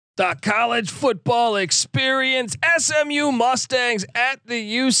The college football experience. SMU Mustangs at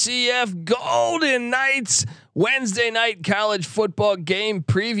the UCF Golden Knights. Wednesday night college football game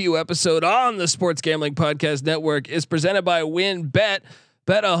preview episode on the Sports Gambling Podcast Network is presented by WinBet.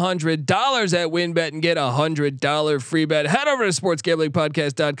 Bet $100 at WinBet and get $100 free bet. Head over to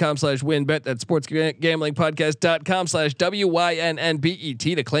sportsgamblingpodcast.com/winbet. That's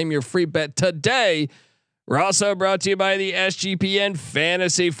sportsgamblingpodcast.com/WYNNBET to claim your free bet today. We're also brought to you by the SGPN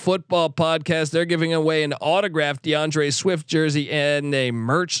Fantasy Football Podcast. They're giving away an autographed DeAndre Swift jersey and a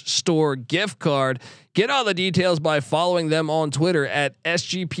merch store gift card. Get all the details by following them on Twitter at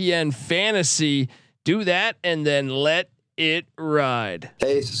SGPN Fantasy. Do that and then let it ride.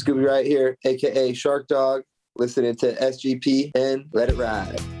 Hey, it's Scooby right here, aka Shark Dog, listening to SGP and let it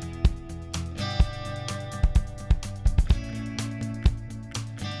ride.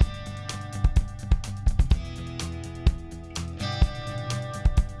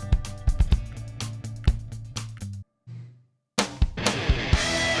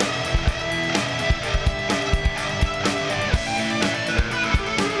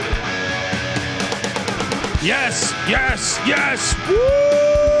 Yes, yes, yes.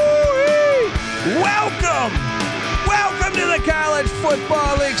 Woo-wee. Welcome to the college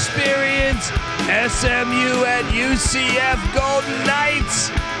football experience. SMU at UCF Golden Knights.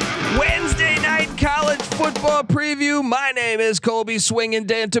 Wednesday night college football preview. My name is Colby Swinging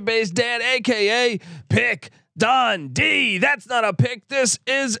Database Dan, aka Pick Dundee. That's not a pick. This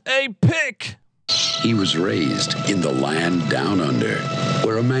is a pick. He was raised in the land down under,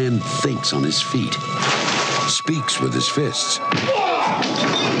 where a man thinks on his feet, speaks with his fists,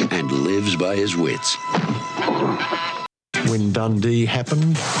 and lives by his wits. When Dundee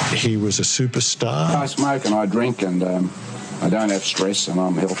happened, he was a superstar. I smoke and I drink and I don't have stress and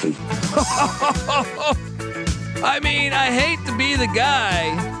I'm healthy. I mean, I hate to be the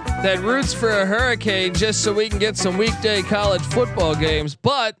guy that roots for a hurricane just so we can get some weekday college football games,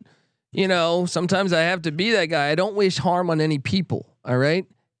 but you know, sometimes I have to be that guy. I don't wish harm on any people. All right.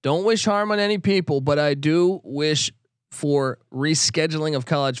 Don't wish harm on any people, but I do wish for rescheduling of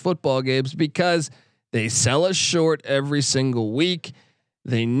college football games because they sell us short every single week.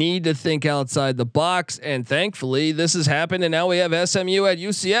 They need to think outside the box. And thankfully this has happened. And now we have SMU at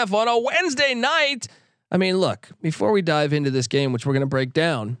UCF on a Wednesday night. I mean, look, before we dive into this game, which we're going to break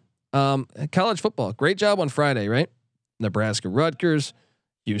down, college football, great job on Friday, right? Nebraska, Rutgers,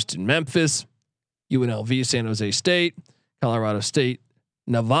 Houston, Memphis, UNLV, San Jose State, Colorado State,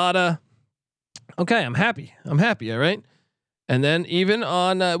 Nevada. Okay, I'm happy. All right. And then even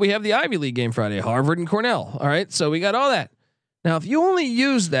on we have the Ivy League game Friday, Harvard and Cornell. All right, so we got all that. Now, if you only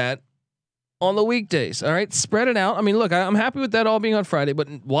use that on the weekdays, all right, spread it out. I mean, look, I'm happy with that all being on Friday, but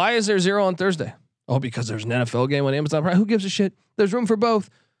why is there 0 on Thursday? Oh, because there's an NFL game on Amazon Prime. Who gives a shit? There's room for both.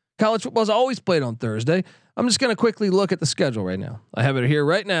 College football's always played on Thursday. I'm just going to quickly look at the schedule right now. I have it here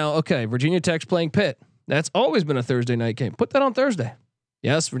right now. Okay, Virginia Tech's playing Pitt. That's always been a Thursday night game. Put that on Thursday.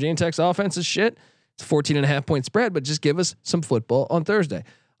 Yes, Virginia Tech's offense is shit. It's a 14.5 point spread, but just give us some football on Thursday.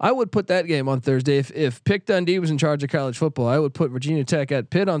 I would put that game on Thursday. If Pick Dundee was in charge of college football, I would put Virginia Tech at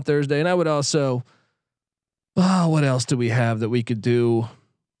Pitt on Thursday. And I would also, what else do we have that we could do?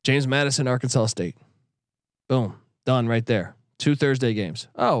 James Madison, Arkansas State. Boom. Done right there. 2 Thursday games.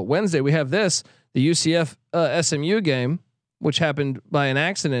 Oh, Wednesday we have the UCF SMU game, which happened by an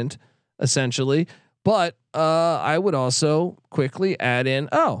accident essentially. But I would also quickly add in,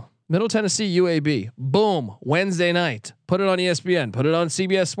 Middle Tennessee UAB. Boom. Wednesday night. Put it on ESPN. Put it on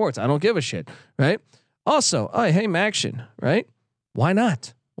CBS Sports. I don't give a shit. Right. Also, hey, Maction. Right. Why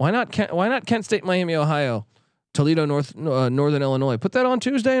not? Why not Kent State, Miami, Ohio, Toledo, Northern Illinois. Put that on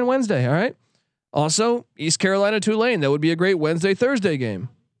Tuesday and Wednesday. All right. Also, East Carolina, Tulane. That would be a great Wednesday, Thursday game.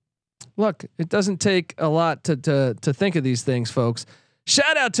 Look, it doesn't take a lot to think of these things, folks.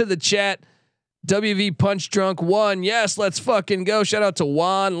 Shout out to the chat. WV Punch Drunk 1. Yes, let's fucking go. Shout out to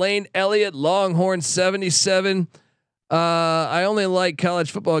Juan, Lane, Elliott, Longhorn 77. I only like college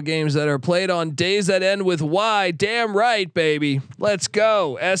football games that are played on days that end with Y. Damn right, baby. Let's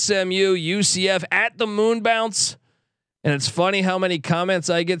go. SMU, UCF at the Moon Bounce. And it's funny how many comments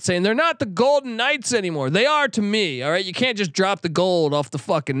I get saying they're not the Golden Knights anymore. They are to me. All right. You can't just drop the gold off the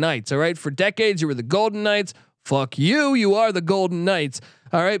fucking Knights. All right. For decades, you were the Golden Knights. Fuck you. You are the Golden Knights.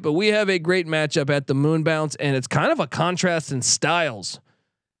 All right. But we have a great matchup at the Moon Bounce, and it's kind of a contrast in styles.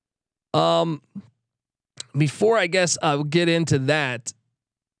 Before I guess I'll get into that,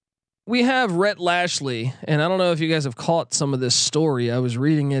 we have Rhett Lashley, and I don't know if you guys have caught some of this story. I was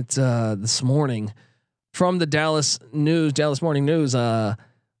reading it this morning from the Dallas Morning News.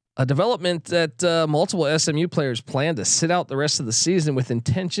 A development that multiple SMU players plan to sit out the rest of the season with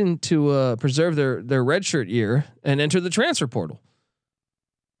intention to preserve their redshirt year and enter the transfer portal.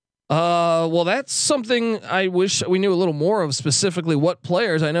 Well, that's something I wish we knew a little more of, specifically what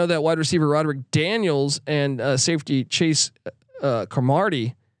players. I know that wide receiver Roderick Daniels and safety Chase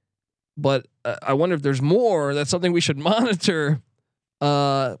Cromartie, but I wonder if there's more. That's something we should monitor.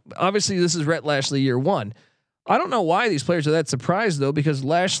 Obviously, this is Rhett Lashley year one. I don't know why these players are that surprised though, because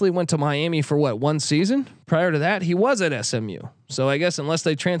Lashley went to Miami for what, one season? Prior to that, he was at SMU. So I guess unless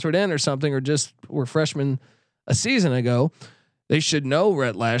they transferred in or something, or just were freshmen a season ago, they should know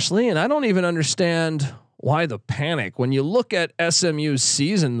Rhett Lashley. And I don't even understand why the panic when you look at SMU's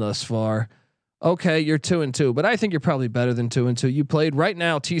season thus far. Okay, you're 2-2, but I think you're probably better than 2-2. You played right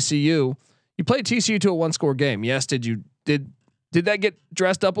now TCU. You played TCU to a 1-score game. Yes, did that get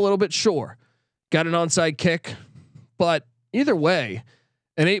dressed up a little bit? Sure. Got an onside kick, but either way,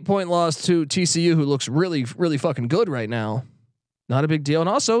 an 8-point loss to TCU, who looks really, really fucking good right now. Not a big deal. And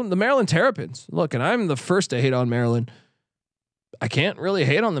also the Maryland Terrapins. Look, and I'm the first to hate on Maryland. I can't really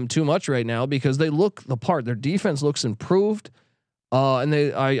hate on them too much right now because they look the part. Their defense looks improved. And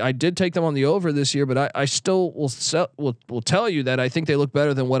I did take them on the over this year, but I still will tell you that I think they look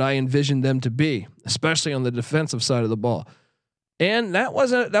better than what I envisioned them to be, especially on the defensive side of the ball. And that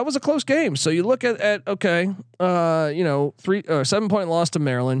was a close game. So you look at okay, 7-point loss to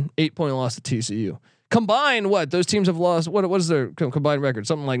Maryland, 8-point loss to TCU. Combined, what those teams have lost? What is their combined record?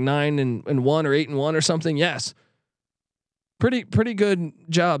 Something like 9-1 or 8-1 or something. Yes, pretty good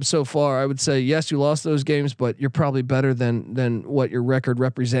job so far. I would say yes, you lost those games, but you're probably better than what your record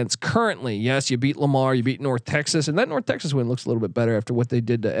represents currently. Yes, you beat Lamar, you beat North Texas, and that North Texas win looks a little bit better after what they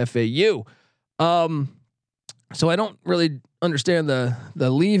did to FAU. So I don't really understand the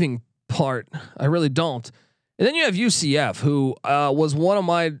leaving part. I really don't. And then you have UCF, who was one of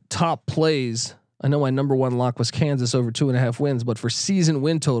my top plays. I know my number one lock was Kansas over 2.5 wins, but for season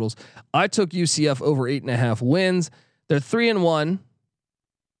win totals, I took UCF over 8.5 wins. They're 3-1.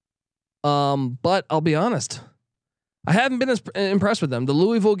 But I'll be honest, I haven't been as impressed with them. The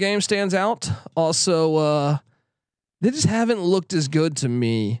Louisville game stands out. Also, they just haven't looked as good to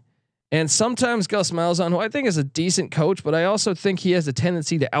me. And sometimes Gus Malzahn, who I think is a decent coach, but I also think he has a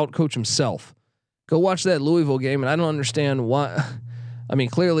tendency to outcoach himself. Go watch that Louisville game, and I don't understand why. I mean,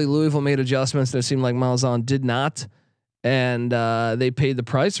 clearly Louisville made adjustments that it seemed like Malzahn did not, and they paid the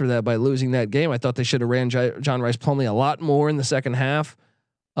price for that by losing that game. I thought they should have ran John Rice Plumlee a lot more in the second half,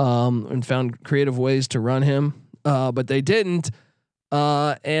 and found creative ways to run him, but they didn't.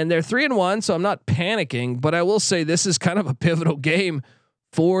 And they're 3-1, so I'm not panicking, but I will say this is kind of a pivotal game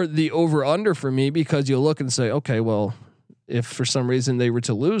for the over under for me, because you'll look and say, okay, well, if for some reason they were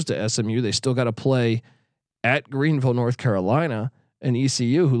to lose to SMU, they still got to play at Greenville, North Carolina, and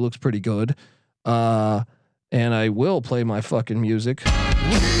ECU, who looks pretty good. And I will play my fucking music.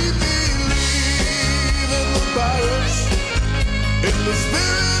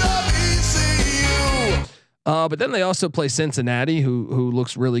 But then they also play Cincinnati, who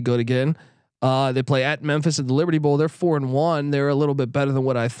looks really good again. They play at Memphis at the Liberty Bowl. They're 4-1. They're a little bit better than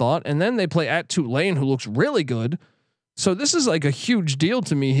what I thought. And then they play at Tulane, who looks really good. So this is like a huge deal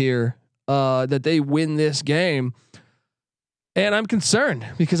to me here, that they win this game. And I'm concerned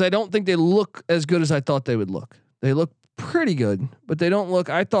because I don't think they look as good as I thought they would look. They look pretty good, but they don't look.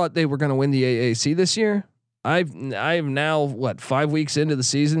 I thought they were going to win the AAC this year. I'm now 5 weeks into the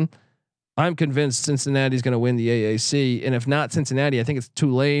season. I'm convinced Cincinnati's going to win the AAC, and if not Cincinnati, I think it's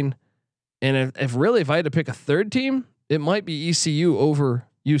Tulane. And if I had to pick a third team, it might be ECU over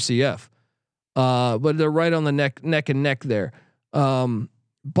UCF. But they're right on the neck and neck there.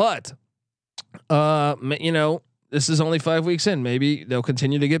 But this is only 5 weeks in. Maybe they'll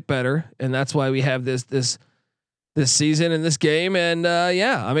continue to get better, and that's why we have this season and this game. And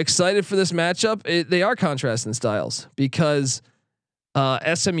I'm excited for this matchup. They are contrasting styles because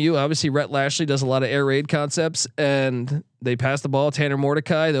SMU, obviously Rhett Lashley does a lot of air raid concepts, and they pass the ball. Tanner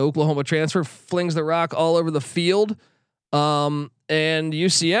Mordecai, the Oklahoma transfer, flings the rock all over the field. And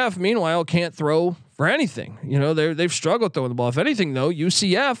UCF, meanwhile, can't throw for anything. They've struggled throwing the ball. If anything, though,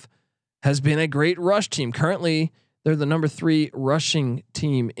 UCF has been a great rush team. Currently, they're the number 3 rushing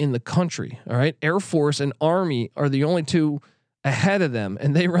team in the country. All right, Air Force and Army are the only two ahead of them,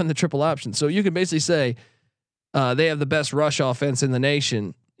 and they run the triple option. So you can basically say they have the best rush offense in the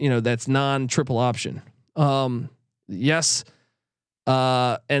nation. That's non-triple option. Yes.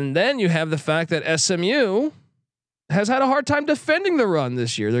 And then you have the fact that SMU has had a hard time defending the run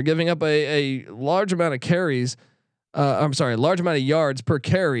this year. They're giving up a large amount of carries. A large amount of yards per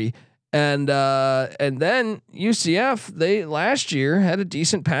carry. And then UCF, they last year had a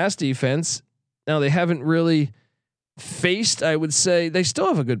decent pass defense. Now they haven't really faced, I would say they still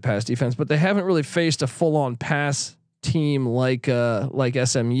have a good pass defense, but they haven't really faced a full on pass team like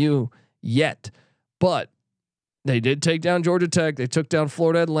SMU yet. But they did take down Georgia Tech. They took down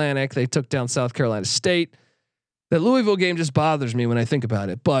Florida Atlantic. They took down South Carolina State. That Louisville game just bothers me when I think about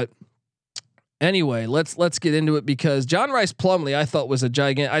it. But anyway, let's get into it because John Rice Plumlee, I thought was a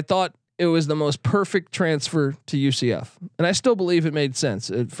gigantic. I thought it was the most perfect transfer to UCF, and I still believe it made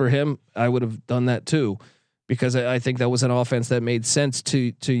sense for him. I would have done that too, because I think that was an offense that made sense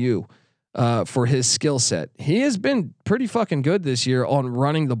to you for his skill set. He has been pretty fucking good this year on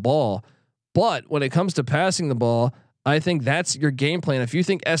running the ball, but when it comes to passing the ball, I think that's your game plan. If you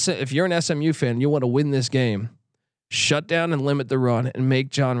think if you're an SMU fan, you want to win this game, shut down and limit the run and make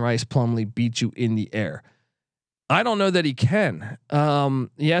John Rice Plumlee beat you in the air. I don't know that he can.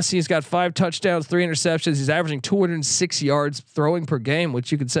 Yes, he's got 5 touchdowns, 3 interceptions. He's averaging 206 yards throwing per game,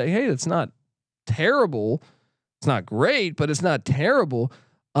 which you could say, hey, that's not terrible. It's not great, but it's not terrible.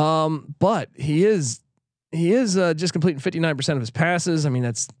 But he is just completing 59% of his passes. I mean,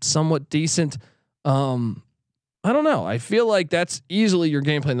 that's somewhat decent. I don't know. I feel like that's easily your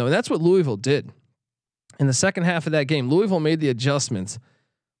game plan though. And that's what Louisville did in the second half of that game. Louisville made the adjustments,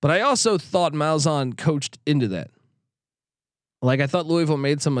 but I also thought Malzahn coached into that. Like I thought Louisville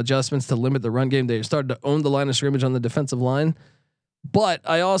made some adjustments to limit the run game. They started to own the line of scrimmage on the defensive line, but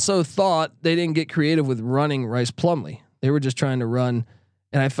I also thought they didn't get creative with running Rice Plumlee. They were just trying to run.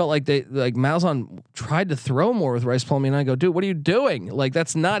 And I felt like Malzahn tried to throw more with Rice Plumlee, and I go, dude, what are you doing? Like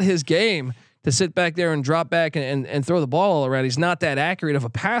that's not his game to sit back there and drop back and throw the ball all around. He's not that accurate of a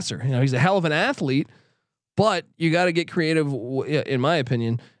passer. You know, he's a hell of an athlete, but you got to get creative. In my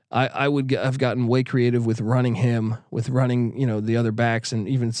opinion, I would have gotten way creative with running him, with running, the other backs, and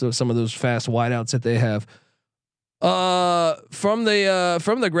even some of those fast wideouts that they have. From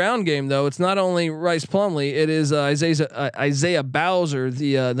the ground game though, it's not only Rice Plumlee, it is Isaiah Bowser,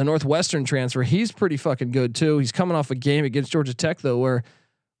 the Northwestern transfer. He's pretty fucking good too. He's coming off a game against Georgia Tech though, where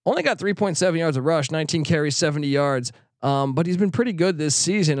only got 3.7 yards of rush, 19 carries, 70 yards. But he's been pretty good this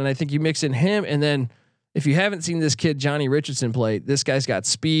season, and I think you mix in him, and then if you haven't seen this kid Johnny Richardson play, this guy's got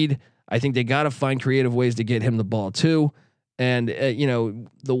speed. I think they got to find creative ways to get him the ball too. And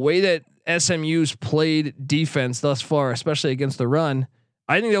the way that SMU's played defense thus far, especially against the run,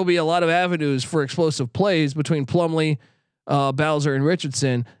 I think there'll be a lot of avenues for explosive plays between Plumlee, Bowser, and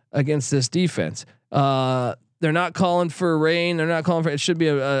Richardson against this defense. They're not calling for rain. They're not calling for. It should be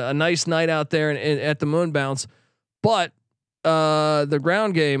a nice night out there and at the Moon Bounce, but the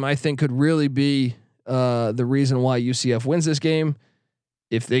ground game I think could really be the reason why UCF wins this game.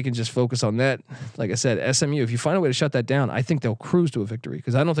 If they can just focus on that, like I said, SMU, if you find a way to shut that down, I think they'll cruise to a victory,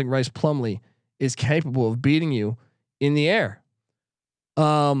 because I don't think Rice Plumlee is capable of beating you in the air.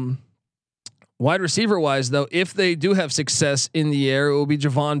 Wide receiver wise though, if they do have success in the air, it will be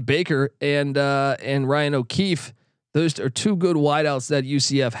Javon Baker and Ryan O'Keefe. Those are 2 good wideouts that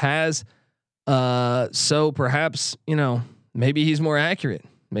UCF has. So perhaps, maybe he's more accurate.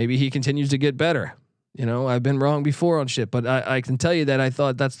 Maybe he continues to get better. I've been wrong before on shit, but I can tell you that I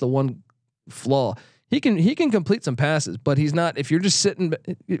thought that's the one flaw. He can complete some passes, but he's not. If you're just sitting,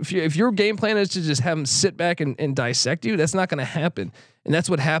 if your game plan is to just have him sit back and dissect you, that's not going to happen. And that's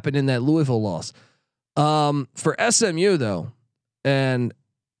what happened in that Louisville loss. For SMU though, and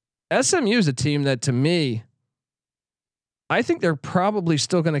SMU is a team that to me, I think they're probably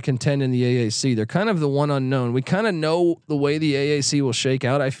still going to contend in the AAC. They're kind of the one unknown. We kind of know the way the AAC will shake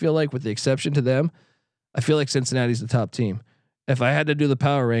out. I feel like, with the exception to them, I feel like Cincinnati's the top team. If I had to do the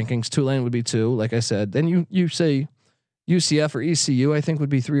power rankings, Tulane would be 2, like I said. Then you say UCF or ECU, I think would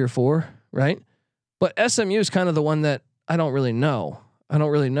be 3 or 4, right? But SMU is kind of the one that I don't really know.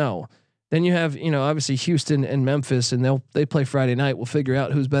 Then you have, obviously Houston and Memphis, and they play Friday night. We'll figure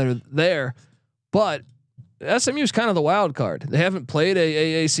out who's better there. But SMU is kind of the wild card. They haven't played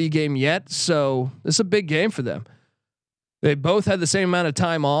a AAC game yet, so this is a big game for them. They both had the same amount of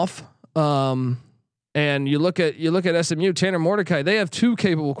time off. And you look at SMU, Tanner Mordecai, they have 2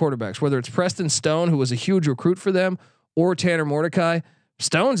 capable quarterbacks, whether it's Preston Stone, who was a huge recruit for them, or Tanner Mordecai.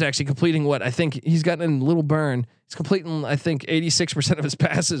 Stone's actually completing what I think he's gotten a little burn. He's completing, I think, 86% of his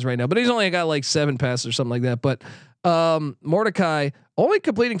passes right now, but he's only got like 7 passes or something like that. But Mordecai only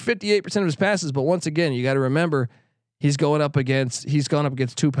completing 58% of his passes. But once again, you got to remember he's gone up against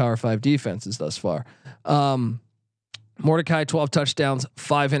 2 Power 5 defenses thus far. Mordecai, 12 touchdowns,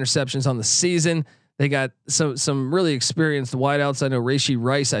 5 interceptions on the season. They got some really experienced wideouts. I know Rashee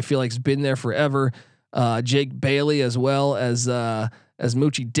Rice, I feel like, has been there forever. Jake Bailey as well as as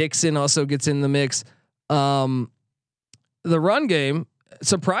Moochie Dixon also gets in the mix. The run game,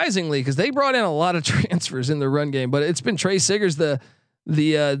 surprisingly, because they brought in a lot of transfers in the run game, but it's been Trey Siggers, the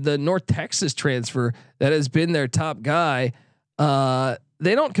North Texas transfer, that has been their top guy.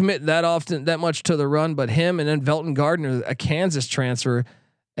 They don't commit that much to the run, but him and then Velton Gardner, a Kansas transfer.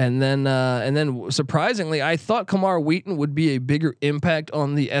 And then surprisingly, I thought Kamar Wheaton would be a bigger impact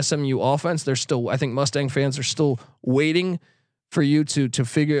on the SMU offense. I think Mustang fans are still waiting for you to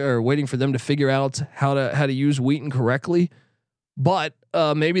figure, or waiting for them to figure out how to use Wheaton correctly. But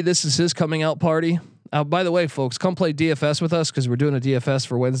maybe this is his coming out party. By the way, folks, come play DFS with us because we're doing a DFS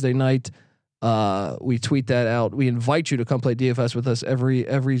for Wednesday night. We tweet that out. We invite you to come play DFS with us every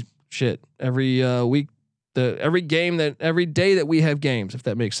week. Every day that we have games, if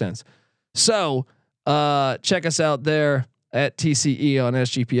that makes sense. So check us out there at TCE on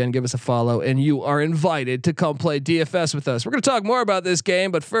SGPN. Give us a follow, and you are invited to come play DFS with us. We're going to talk more about this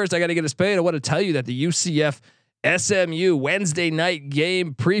game, but first I got to get us paid. I want to tell you that the UCF SMU Wednesday night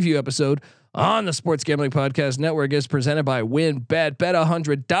game preview episode on the Sports Gambling Podcast Network is presented by WynnBET. Bet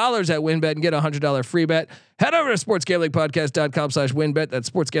 $100 at WynnBET and get a $100 free bet. Head over to sportsgamblingpodcast.com/WynnBET. That's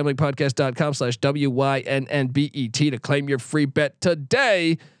sportsgamblingpodcast.com/WYNNBET to claim your free bet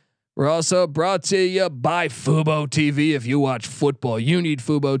today. We're also brought to you by Fubo TV. If you watch football, you need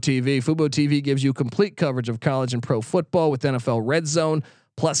Fubo TV. Fubo TV gives you complete coverage of college and pro football with NFL Red Zone,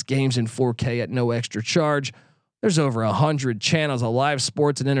 plus games in 4K at no extra charge. There's over 100 channels of live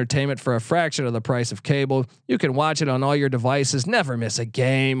sports and entertainment for a fraction of the price of cable. You can watch it on all your devices. Never miss a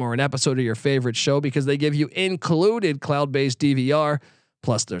game or an episode of your favorite show because they give you included cloud-based DVR.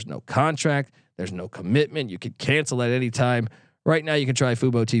 Plus, there's no contract. There's no commitment. You can cancel at any time. Right now, you can try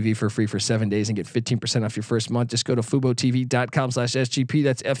Fubo TV for free for 7 days and get 15% off your first month. Just go to FuboTV.com/SGP.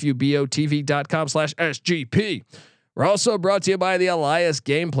 That's FUBOTV.com/SGP. We're also brought to you by the Elias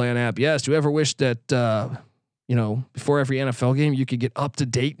Game Plan app. Yes, do you ever wish that, before every NFL game, you could get up to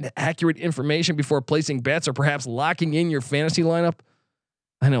date and accurate information before placing bets or perhaps locking in your fantasy lineup?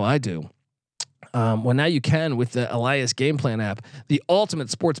 I know I do. Well, now you can with the Elias Game Plan app, the ultimate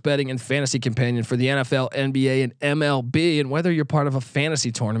sports betting and fantasy companion for the NFL, NBA, and MLB. And whether you're part of a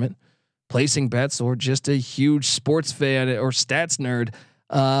fantasy tournament, placing bets, or just a huge sports fan or stats nerd,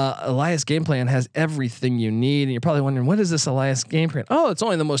 Elias Game Plan has everything you need. And you're probably wondering, what is this Elias Game Plan? Oh, it's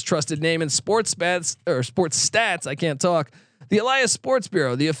only the most trusted name in sports bets or sports stats. I can't talk. The Elias Sports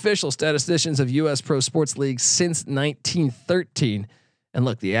Bureau, the official statisticians of U.S. pro sports leagues since 1913. And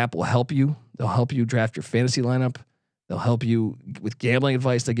look, the app will help you. They'll help you draft your fantasy lineup. They'll help you with gambling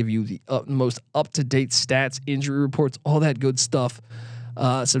advice. They'll give you the most up-to-date stats, injury reports, all that good stuff.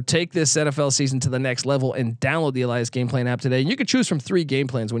 So take this NFL season to the next level and download the Elias Game Plan app today. And you can choose from 3 game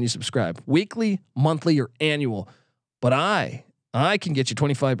plans when you subscribe: weekly, monthly, or annual. But I can get you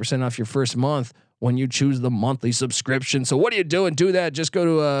 25% off your first month when you choose the monthly subscription. So what are you doing? Do that. Just go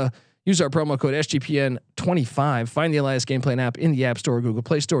to use our promo code SGPN25. Find the Elias Game Plan app in the App Store or Google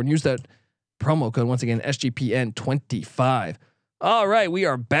Play Store and use that promo code once again, SGPN25. All right, we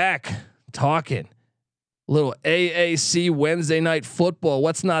are back talking little AAC Wednesday night football.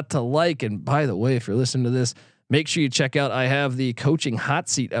 What's not to like? And by the way, if you're listening to this, make sure you check out, I have the coaching hot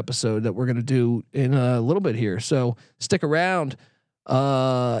seat episode that we're going to do in a little bit here. So stick around.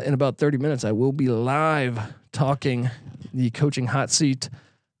 In about 30 minutes, I will be live talking the coaching hot seat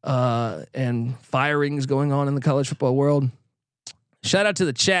and firings going on in the college football world. Shout out to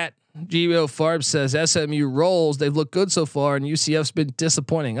the chat. GBO Farb says SMU rolls. They've looked good so far, and UCF's been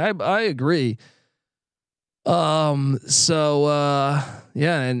disappointing. I agree. Yeah,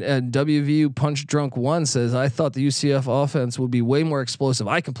 and WVU Punch Drunk 1 says, I thought the UCF offense would be way more explosive.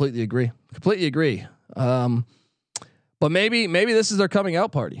 I completely agree. But maybe this is their coming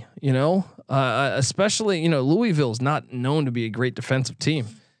out party, especially, Louisville's not known to be a great defensive team.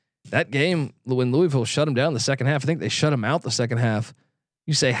 That game, when Louisville shut them down the second half, I think they shut them out the second half.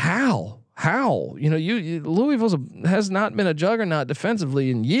 You say, how, Louisville has not been a juggernaut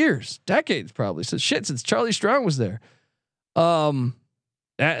defensively in years, decades, probably. So since Charlie Strong was there. That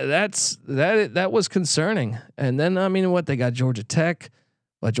was concerning. And then, they got Georgia Tech,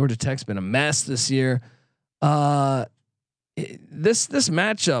 but Georgia Tech's been a mess this year. This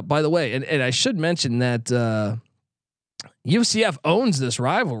matchup, by the way, and I should mention that, UCF owns this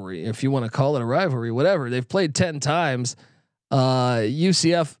rivalry, if you want to call it a rivalry, whatever. They've played 10 times.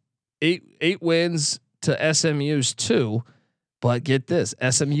 UCF 8 wins to SMU's 2, but get this: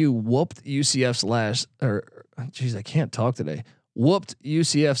 SMU whooped UCF's whooped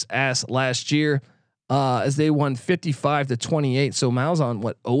UCF's ass last year as they won 55-28. So Miles on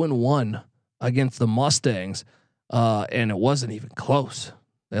 0-1 against the Mustangs. and it wasn't even close.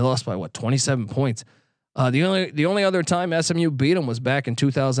 They lost by 27 points. The only other time SMU beat them was back in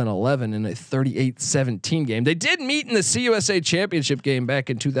 2011 in a 38-17 game. They did meet in the CUSA championship game back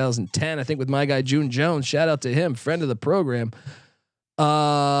in 2010, I think, with my guy June Jones. Shout out to him, friend of the program.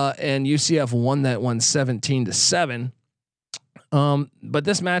 And UCF won that one 17-7. But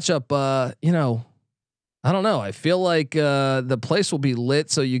this matchup, I don't know. I feel like the place will be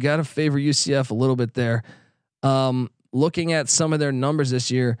lit, so you got to favor UCF a little bit there. Looking at some of their numbers this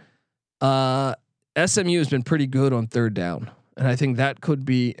year, SMU has been pretty good on third down, and I think that could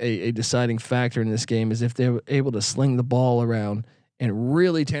be a deciding factor in this game. Is if they're able to sling the ball around, and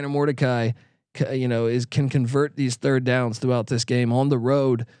really Tanner Mordecai, can convert these third downs throughout this game on the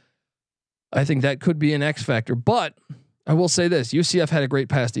road. I think that could be an X factor. But I will say this: UCF had a great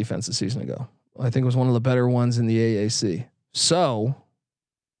pass defense a season ago. I think it was one of the better ones in the AAC. So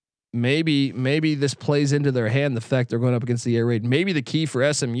maybe this plays into their hand. The fact they're going up against the air raid. Maybe the key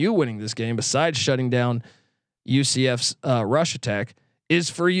for SMU winning this game, besides shutting down UCF's rush attack, is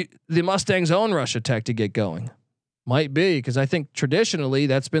for the Mustangs' own rush attack to get going. Might be, because I think traditionally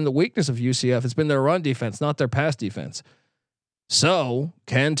that's been the weakness of UCF. It's been their run defense, not their pass defense. So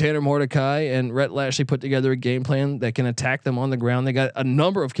can Tanner Mordecai and Rhett Lashley put together a game plan that can attack them on the ground? They got a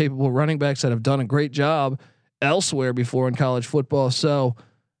number of capable running backs that have done a great job elsewhere before in college football. So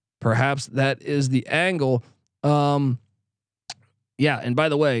perhaps that is the angle. And by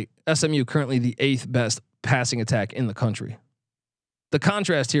the way, SMU currently the 8th best passing attack in the country. The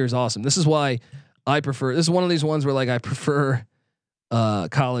contrast here is awesome. This is why I prefer. This is one of these ones where I prefer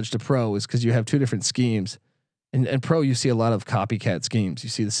college to pro, is because you have two different schemes. And pro, you see a lot of copycat schemes. You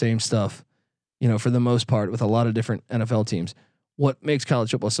see the same stuff, for the most part, with a lot of different NFL teams. What makes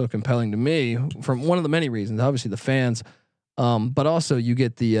college football so compelling to me, from one of the many reasons, obviously the fans, but also you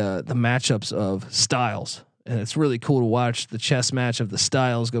get the matchups of styles, and it's really cool to watch the chess match of the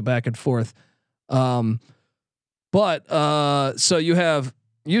styles go back and forth. So you have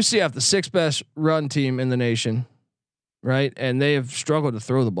UCF, the 6th best run team in the nation, right? And they have struggled to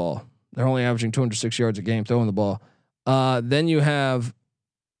throw the ball. They're only averaging 206 yards a game throwing the ball. Then you have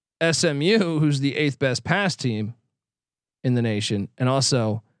SMU, who's the 8th best pass team in the nation, and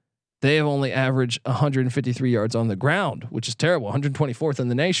also they have only averaged 153 yards on the ground, which is terrible. 124th in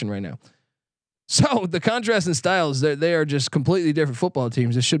the nation right now. So the contrast in styles, they are just completely different football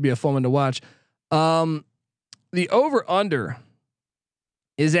teams. This should be a fun one to watch. The over under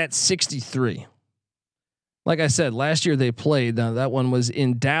is at 63. Like I said, last year they played. That one was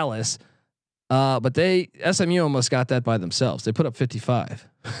in Dallas, but SMU almost got that by themselves. They put up 55.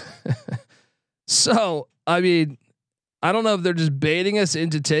 So I mean, I don't know if they're just baiting us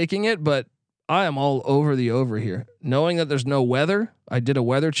into taking it, but I am all over the over here. Knowing that there's no weather, I did a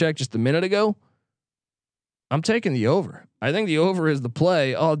weather check just a minute ago. I'm taking the over. I think the over is the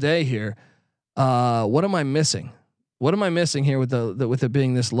play all day here. What am I missing? What am I missing here with with it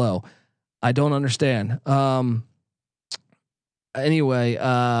being this low? I don't understand. Anyway,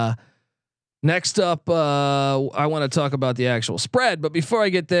 next up, I want to talk about the actual spread, but before I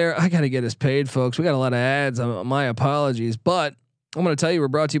get there, I got to get us paid, folks. We got a lot of ads. My apologies, but I'm going to tell you, we're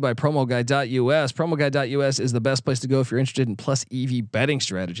brought to you by PromoGuy.us. PromoGuy.us is the best place to go if you're interested in plus EV betting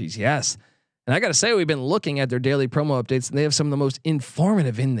strategies. Yes. And I got to say, we've been looking at their daily promo updates, and they have some of the most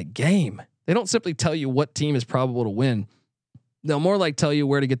informative in the game. They don't simply tell you what team is probable to win. They'll more like tell you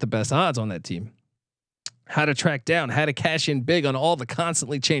where to get the best odds on that team, how to track down, how to cash in big on all the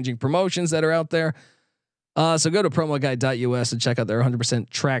constantly changing promotions that are out there. So go to promoguy.us and check out their 100%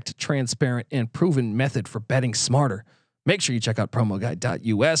 tracked, transparent, and proven method for betting smarter. Make sure you check out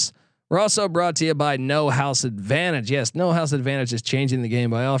promoguy.us. We're also brought to you by No House Advantage. Yes, No House Advantage is changing the game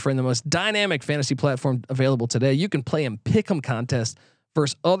by offering the most dynamic fantasy platform available today. You can play in pick'em contests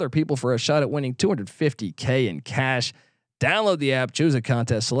versus other people for a shot at winning $250K in cash. Download the app, choose a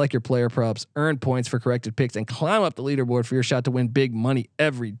contest, select your player props, earn points for corrected picks, and climb up the leaderboard for your shot to win big money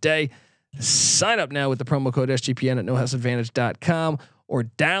every day. Sign up now with the promo code SGPN at nohouseadvantage.com or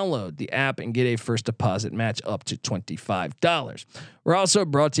download the app and get a first deposit match up to $25. We're also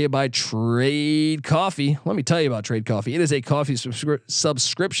brought to you by Trade Coffee. Let me tell you about Trade Coffee. It is a coffee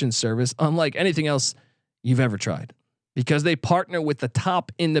subscription service unlike anything else you've ever tried, because they partner with the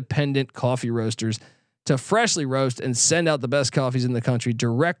top independent coffee roasters to freshly roast and send out the best coffees in the country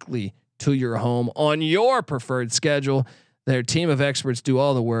directly to your home on your preferred schedule. Their team of experts do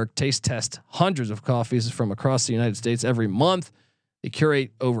all the work, taste test hundreds of coffees from across the United States every month. They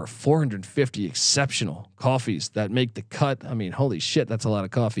curate over 450 exceptional coffees that make the cut. I mean, holy shit, that's a lot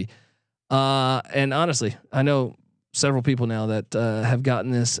of coffee. And honestly, I know several people now that have gotten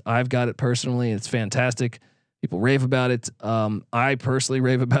this. I've got it personally. It's fantastic. People rave about it. I personally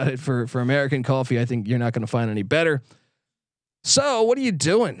rave about it for American coffee. I think you're not going to find any better. So what are you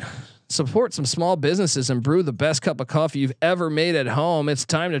doing? Support some small businesses and brew the best cup of coffee you've ever made at home. It's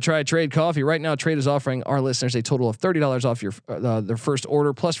time to try Trade Coffee. Right now, Trade is offering our listeners a total of $30 off their first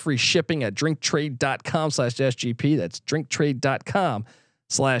order plus free shipping at drinktrade.com/SGP. That's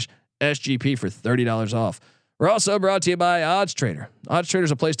drinktrade.com/SGP for $30 off. We're also brought to you by Odds Trader. Odds Trader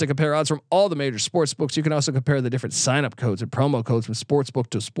is a place to compare odds from all the major sports books. You can also compare the different sign-up codes and promo codes from sportsbook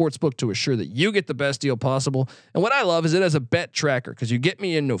to sportsbook to assure that you get the best deal possible. And what I love is it has a bet tracker because you get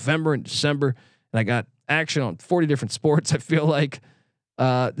me in November and December, and I got action on 40 different sports. I feel like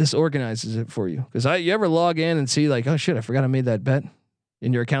this organizes it for you because you ever log in and see like, oh shit, I forgot I made that bet,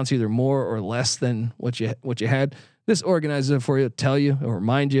 and your account's either more or less than what you had. This organizes it for you, tell you or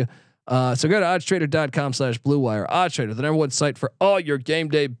remind you. So go to oddstrader.com/Blue Wire. OddsTrader, the number one site for all your game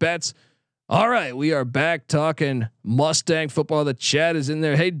day bets. All right, we are back talking Mustang football. The chat is in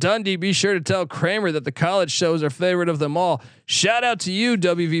there. Hey Dundee, be sure to tell Kramer that the college show is our favorite of them all. Shout out to you,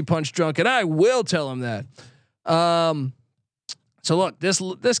 WV Punch Drunk, and I will tell him that. So look,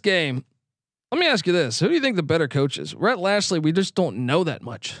 this game. Let me ask you this: who do you think the better coach is? Rhett Lashley. We just don't know that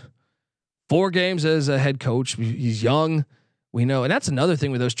much. 4 games as a head coach. He's young. We know, and that's another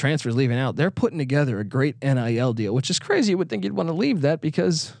thing with those transfers leaving out. They're putting together a great NIL deal, which is crazy. You would think you'd want to leave that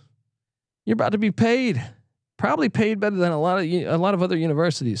because you're about to be paid, probably paid better than a lot of other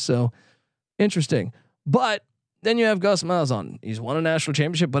universities. So interesting. But then you have Gus Malzahn. He's won a national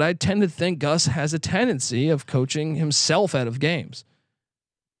championship, but I tend to think Gus has a tendency of coaching himself out of games.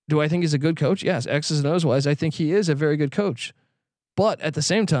 Do I think he's a good coach? Yes. X's and O's wise, I think he is a very good coach. But at the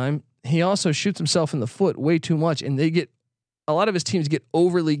same time, he also shoots himself in the foot way too much, and a lot of his teams get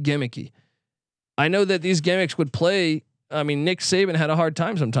overly gimmicky. I know that these gimmicks would play. I mean, Nick Saban had a hard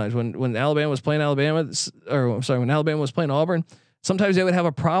time sometimes when Alabama was playing when Alabama was playing Auburn. Sometimes they would have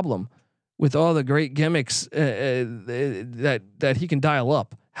a problem with all the great gimmicks that he can dial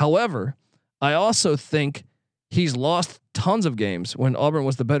up. However, I also think he's lost tons of games when Auburn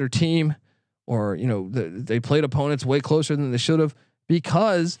was the better team, or they played opponents way closer than they should have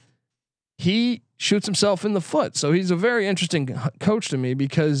because he shoots himself in the foot. So he's a very interesting coach to me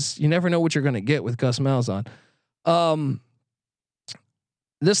because you never know what you're going to get with Gus Malzahn.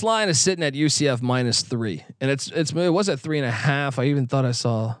 This line is sitting at UCF -3, and it was at 3.5. I even thought I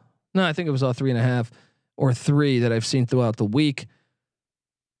think it was all 3.5 or 3 that I've seen throughout the week.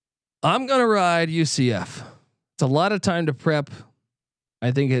 I'm going to ride UCF. It's a lot of time to prep. I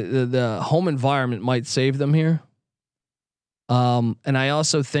think the home environment might save them here. And I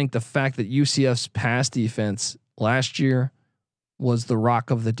also think the fact that UCF's pass defense last year was the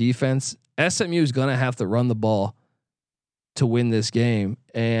rock of the defense. SMU is going to have to run the ball to win this game.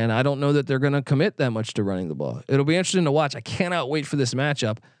 And I don't know that they're going to commit that much to running the ball. It'll be interesting to watch. I cannot wait for this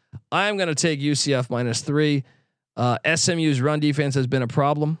matchup. I'm going to take UCF -3. SMU's run defense has been a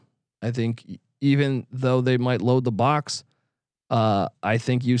problem. I think even though they might load the box, I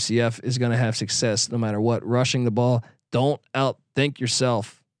think UCF is going to have success no matter what, rushing the ball. Don't outthink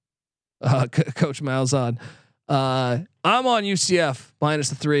yourself, Coach Malzahn. I'm on UCF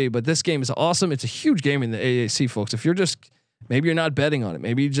 -3, but this game is awesome. It's a huge game in the AAC, folks. If maybe you're not betting on it,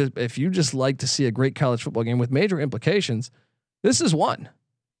 maybe if you just like to see a great college football game with major implications, this is one.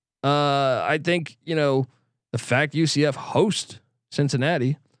 I think the fact UCF hosts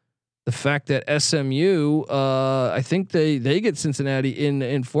Cincinnati, the fact that SMU, I think they get Cincinnati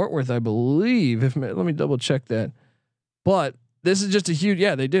in Fort Worth, I believe. Let me double check that. But this is just a huge,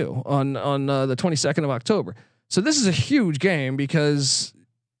 they do on the 22nd of October. So this is a huge game because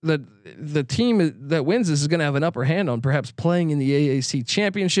the team that wins this is going to have an upper hand on perhaps playing in the AAC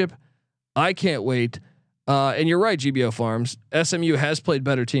championship. I can't wait. And you're right, GBO Farms. SMU has played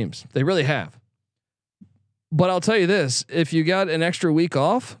better teams. They really have. But I'll tell you this: if you got an extra week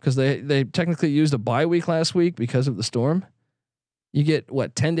off, because they technically used a bye week last week because of the storm, you get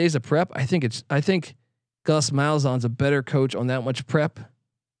 10 days of prep. I think Gus Malzahn's a better coach on that much prep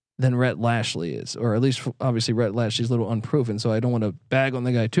than Rhett Lashley is, or at least obviously Rhett Lashley's a little unproven. So I don't want to bag on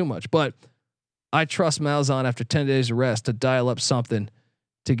the guy too much, but I trust Malzahn after 10 days of rest to dial up something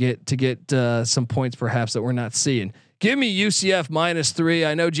to get some points perhaps that we're not seeing. Give me UCF -3.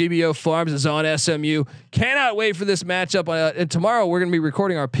 I know GBO Farms is on SMU. Cannot wait for this matchup. And tomorrow we're going to be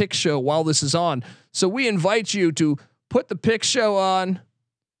recording our pick show while this is on. So we invite you to put the pick show on,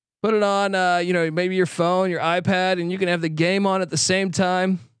 put it on, maybe your phone, your iPad, and you can have the game on at the same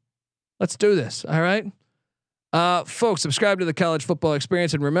time. Let's do this. All right. Folks, subscribe to the College Football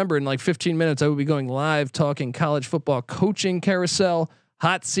Experience. And remember, in like 15 minutes, I will be going live talking college football coaching carousel,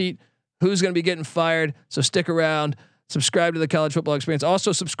 hot seat, who's going to be getting fired. So stick around, subscribe to the College Football Experience.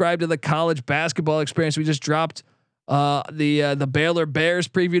 Also subscribe to the College Basketball Experience. We just dropped the Baylor Bears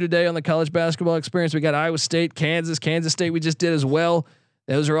preview today on the College Basketball Experience. We got Iowa State, Kansas State. We just did as well.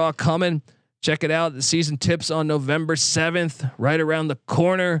 Those are all coming. Check it out. The season tips on November 7th, right around the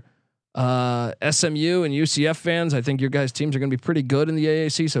corner. SMU and UCF fans, I think your guys' teams are going to be pretty good in the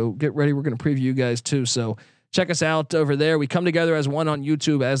AAC. So get ready. We're going to preview you guys too. So check us out over there. We come together as one on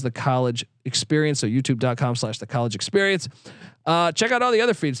YouTube as the College Experience. So youtube.com/the College Experience. Check out all the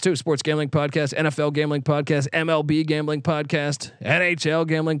other feeds too. Sports Gambling Podcast, NFL Gambling Podcast, MLB Gambling Podcast, NHL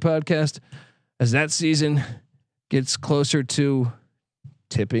Gambling Podcast. As that season gets closer to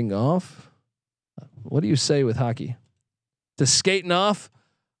tipping off, what do you say with hockey? To skating off?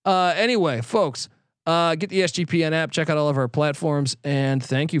 Anyway, folks, get the SGPN app, check out all of our platforms, and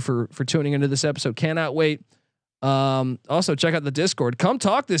thank you for tuning into this episode. Cannot wait. Also check out the Discord. Come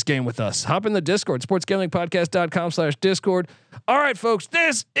talk this game with us. Hop in the Discord, sportsgamblingpodcast.com/Discord. All right, folks,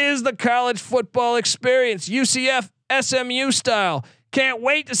 this is the College Football Experience, UCF SMU style. Can't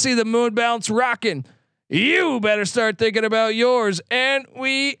wait to see the moon bounce rocking. You better start thinking about yours, and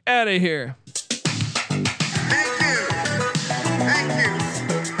we out of here. Thank you.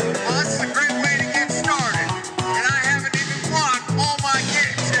 Well, this is a great way to get started. And I haven't even won all my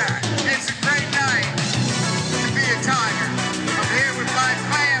games yet. It's a great night to be a Tiger. I'm here with my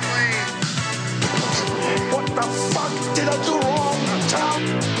family. What the fuck did I do wrong, Tom?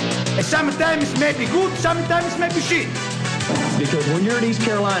 Sometimes it may be good, sometimes it may be shit. Because when you're in East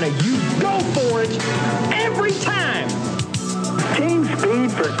Carolina, you go for it every time. Team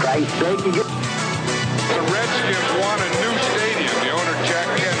speed, for Christ's sake. The Redskins want a new stadium. The owner, Jack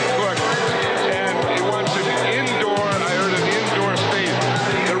Ken Cook, and he wants an indoor. I heard an indoor stadium.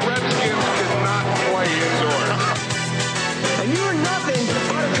 The Redskins cannot play indoor. And you're nothing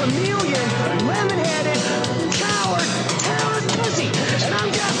but a chameleon, lemon-headed, coward, pussy. And I'm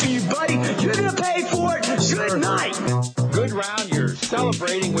after you, buddy. You're gonna pay for it. Good night. Good round, you're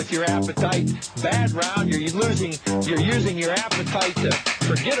celebrating with your appetite. Bad round, you're using your appetite to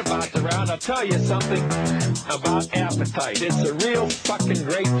forget about the round. I'll tell you something about appetite. It's a real fucking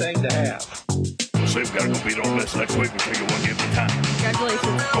great thing to have. So we've got to go beat Ole Miss next week. We'll take it one game at a time.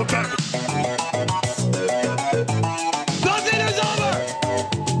 Congratulations. Go Tigers. Nothing is over!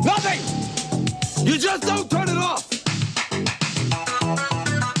 Nothing! You just don't turn it off!